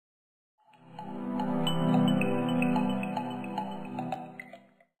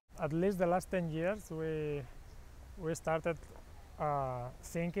at least the last 10 years, we started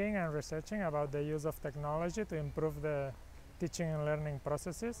thinking and researching about the use of technology to improve the teaching and learning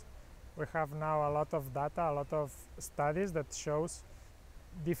processes. We have now a lot of data, a lot of studies that shows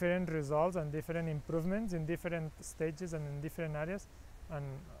different results and different improvements in different stages and in different areas, and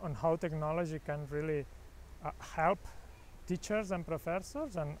on how technology can really help teachers and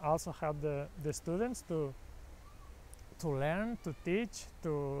professors, and also help the students to learn, to teach,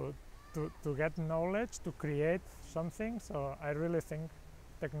 to get knowledge, to create something. So I really think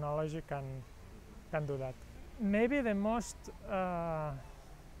technology can do that. Maybe the most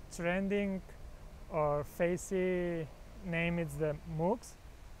trending or facey name is the MOOCs,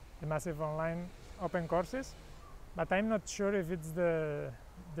 the Massive Online Open Courses, but I'm not sure if it's the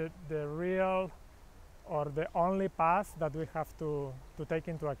real or the only path that we have to take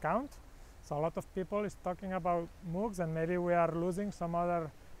into account. So a lot of people is talking about MOOCs, and maybe we are losing some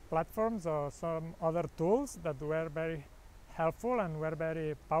other platforms or some other tools that were very helpful and were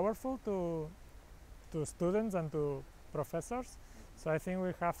very powerful to students and to professors. So I think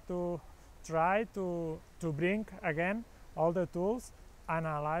we have to try to bring again all the tools,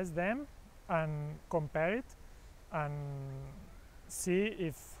 analyze them and compare it, and see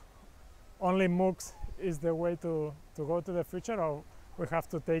if only MOOCs is the way to go to the future, or we have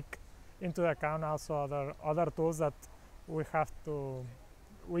to take into account also other tools that we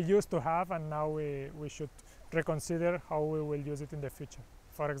used to have, and now we should reconsider how we will use it in the future.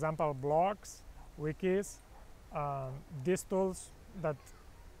 For example, blogs, wikis, these tools that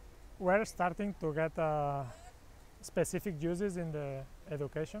were starting to get specific uses in the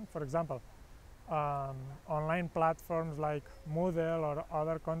education. For example, online platforms like Moodle or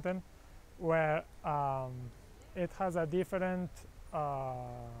other content where it has a different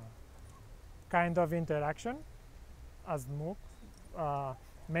kind of interaction as MOOC,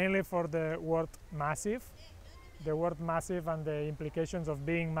 mainly for the word massive. The word massive and the implications of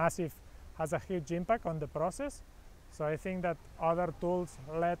being massive has a huge impact on the process. So I think that other tools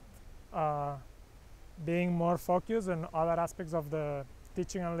let being more focused on other aspects of the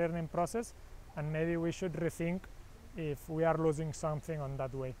teaching and learning process, and maybe we should rethink if we are losing something on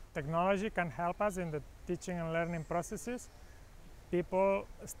that way. Technology can help us in the teaching and learning processes. People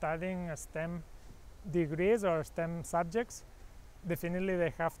studying STEM degrees or STEM subjects, definitely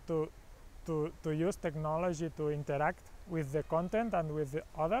they have to use technology to interact with the content and with the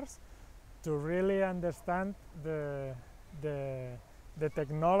others, to really understand the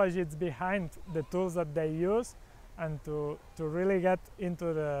technologies behind the tools that they use, and to really get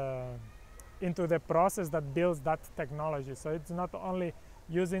into the process that builds that technology. So it's not only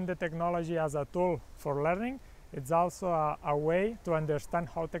using the technology as a tool for learning, it's also a way to understand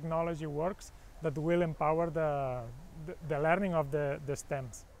how technology works that will empower the learning of the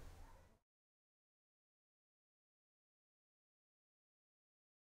STEMs.